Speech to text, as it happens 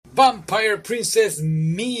Vampire Princess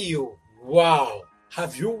Miyu. Wow.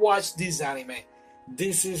 Have you watched this anime?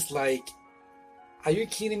 This is like... Are you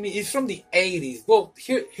kidding me? It's from the 80s. Well,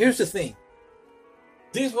 here's the thing.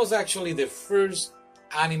 This was actually the first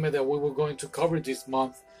anime that we were going to cover this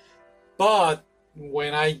month. But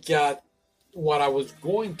when I got what I was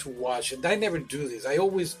going to watch, and I never do this, I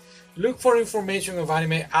always look for information of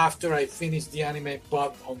anime after I finish the anime.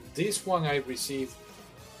 But on this one, I received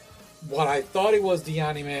what I thought it was the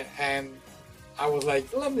anime, and I was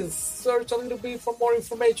like, let me search a little bit for more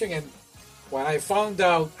information. And when I found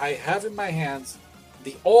out I have in my hands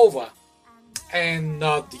the OVA and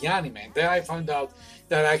not the anime, then I found out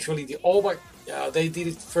that actually the OVA, they did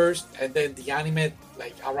it first, and then the anime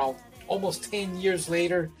like around almost 10 years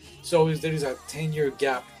later. So there is a 10-year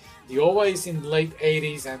gap. The OVA is in late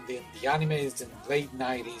 80s and the anime is in late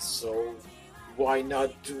 90s. So why not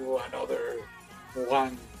do another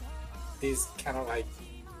one this kind of like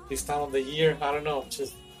this time of the year? I don't know,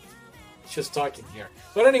 just talking here.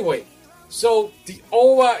 But anyway, so the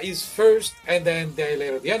OVA is first and then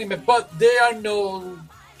later the anime, but they are no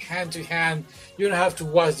hand to hand. You don't have to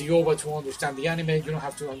watch the OVA to understand the anime. You don't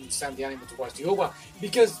have to understand the anime to watch the OVA,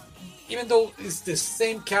 because even though it's the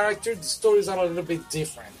same character, the stories are a little bit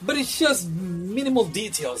different. But it's just minimal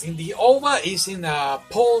details. In the OVA, is in a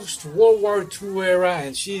post-World War II era,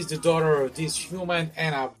 and she's the daughter of this human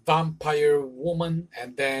and a vampire woman.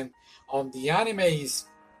 And then on the anime is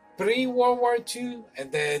pre-World War II,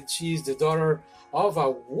 and then she's the daughter of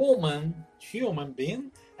a woman, human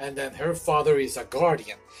being, and then her father is a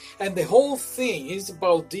guardian. And the whole thing is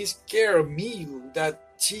about this girl, Miyu, that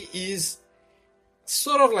she is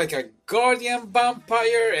sort of like a guardian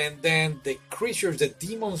vampire, and then the creatures, the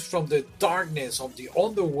demons from the darkness of the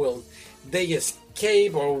underworld, they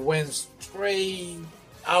escape or went straight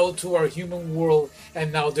out to our human world,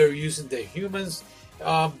 and now they're using the humans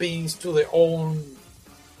beings to their own,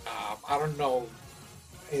 I don't know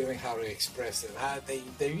even how to express it.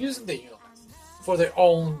 They're using the humans for their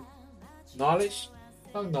own knowledge,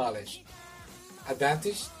 not knowledge,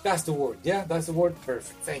 advantage. That's the word. Yeah, that's the word.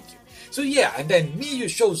 Perfect. Thank you. So yeah, and then Miyu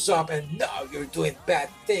shows up, and now you're doing bad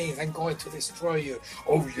things. I'm going to destroy you.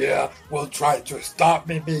 Oh yeah, well try to stop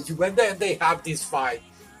me, Miyu. And then they have this fight,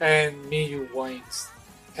 and Miyu wins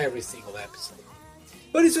every single episode.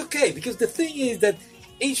 But it's okay, because the thing is that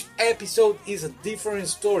each episode is a different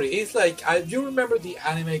story. It's like, you remember the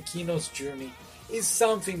anime Kino's Journey? It's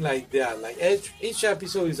something like that. Like each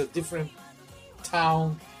episode is a different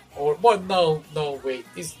town, or well, no, wait.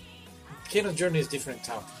 Kino's Journey is different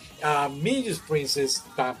town. Miyu's Princess,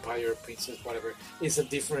 Vampire Princess, whatever, is a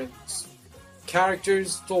different character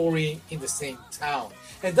story in the same town.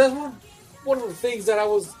 And that's one of the things that I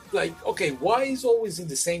was like, okay, why is always in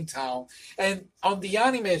the same town? And on the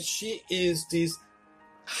anime, she is this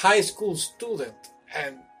high school student,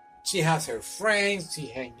 and she has her friends she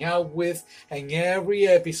hang out with, and every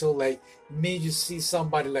episode, like, Miyu see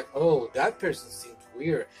somebody like, oh, that person seems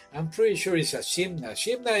weird. I'm pretty sure it's a Shimna.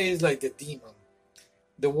 Shimna is like the demon,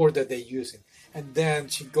 the word that they're using. And then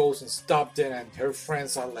she goes and stops them, and her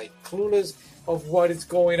friends are like clueless of what is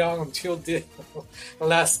going on until the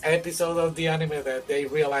last episode of the anime that they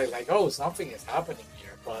realize like, oh, something is happening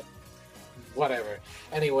here, but whatever.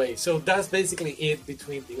 Anyway, so that's basically it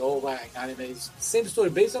between the OVA and anime. It's the same story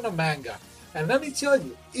based on a manga. And let me tell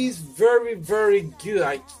you, it's very, very good.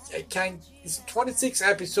 I can't, it's 26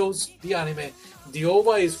 episodes, the anime. The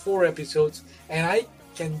OVA is 4 episodes, and I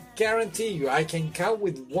can guarantee you, I can count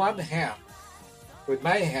with one hand, with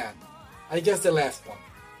my hand, I guess the last one,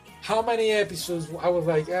 how many episodes I was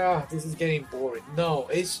like, this is getting boring. No,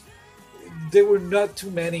 there were not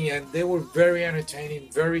too many, and they were very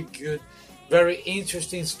entertaining, very good, very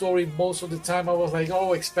interesting story. Most of the time I was like,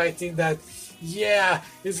 expecting that, yeah,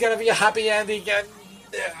 it's gonna be a happy ending, and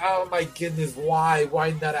oh my goodness, why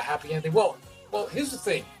not a happy ending? Well, here's the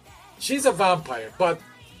thing, she's a vampire, but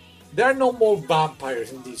there are no more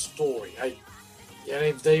vampires in this story. And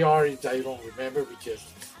if they are, I don't remember, because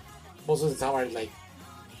most of the time are like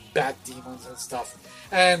bad demons and stuff.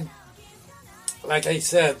 And like I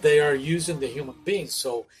said, they are using the human beings.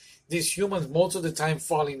 So these humans most of the time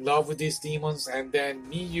fall in love with these demons, and then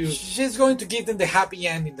Miyu, she's going to give them the happy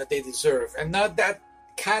ending that they deserve. And not that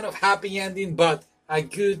kind of happy ending, but a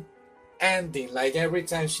good ending. Like every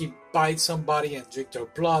time she bites somebody and drink their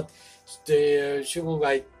blood, she will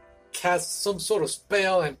like cast some sort of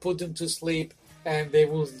spell and put them to sleep, and they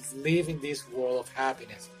will live in this world of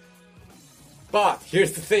happiness. But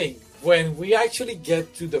here's the thing, when we actually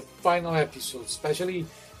get to the final episode, especially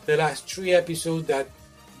the last 3 episodes, that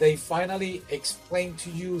they finally explain to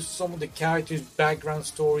you some of the characters' background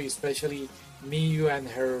story, especially Miyu and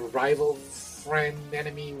her rival friend,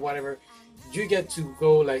 enemy, whatever, you get to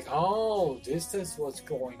go like, oh, this is what's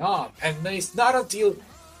going on. And it's not until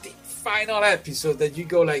the final episode that you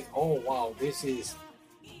go like, oh wow,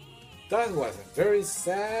 that was a very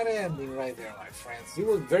sad ending right there, my friends. It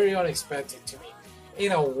was very unexpected to me.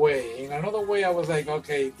 In a way. In another way, I was like,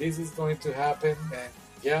 okay, this is going to happen, and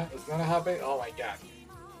yeah, it's gonna happen. Oh my god.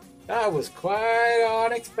 That was quite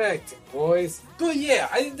unexpected, boys. But yeah,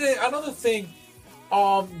 another thing,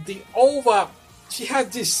 the Ova, she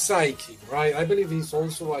had this psychic, right? I believe he's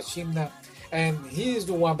also a Shimna, and he's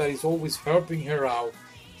the one that is always helping her out.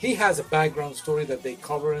 He has a background story that they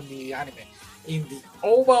cover in the anime. In the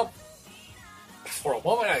Ova, for a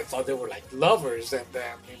moment I thought they were like lovers, and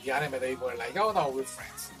then in the anime they were like, oh no, we're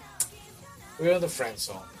friends. We're in the friend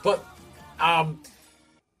zone. But um,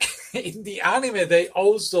 in the anime they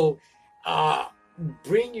also uh,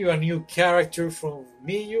 bring you a new character from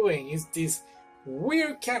Miyu, and it's this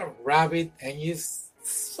weird kind of rabbit, and he's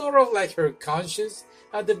sort of like her conscious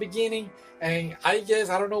at the beginning. And I guess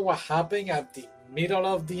I don't know what happened at the middle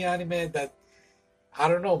of the anime that I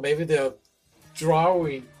don't know, maybe the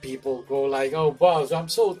drawing people go like, oh boss, I'm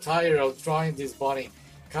so tired of drawing this bunny.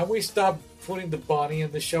 Can we stop putting the bunny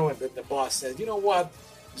in the show? And then the boss said, you know what?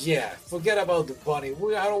 Yeah, forget about the bunny.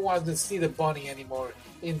 I don't want to see the bunny anymore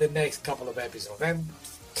in the next couple of episodes. And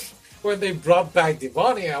when they brought back the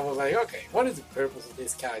bunny, I was like, okay, what is the purpose of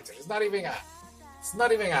this character? It's not even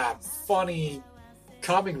a funny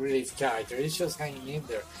comic relief character. It's just hanging in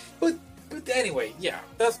there. But anyway, yeah,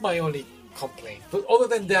 that's my only complaint. But other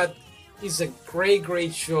than that, it's a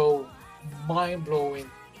great show, mind blowing,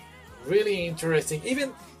 really interesting.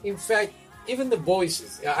 Even in fact, even the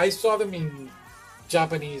voices, I saw them in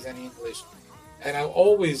Japanese and English, and I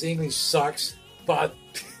always English sucks, but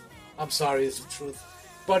I'm sorry, it's the truth.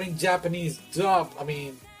 But in Japanese dub, I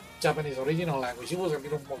mean Japanese original language, it was a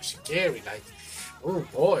little more scary. Like, oh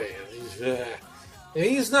boy,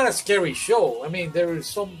 it's not a scary show. I mean, there are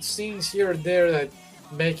some scenes here and there that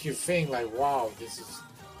make you think like, wow, this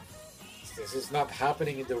is not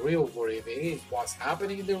happening in the real world. If it is what's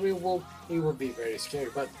happening in the real world, it would be very scary.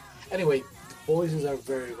 But anyway, the voices are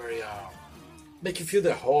very make you feel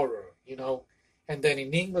the horror, you know. And then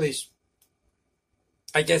in English,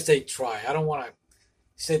 I guess they try. I don't want to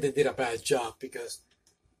say they did a bad job because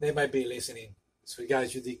they might be listening. So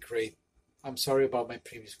guys, you did great. I'm sorry about my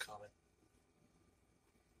previous comment.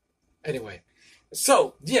 Anyway,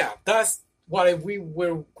 so yeah, that's what we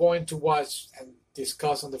were going to watch and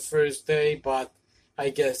discuss on the first day, but I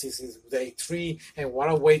guess this is day 3, and what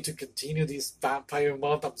a way to continue this vampire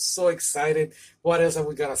month. I'm so excited. What else are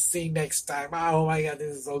we gonna see next time? Oh my god,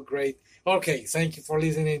 this is so great. Okay, thank you for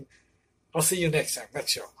listening. I'll see you next time,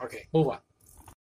 next show. Okay, move on.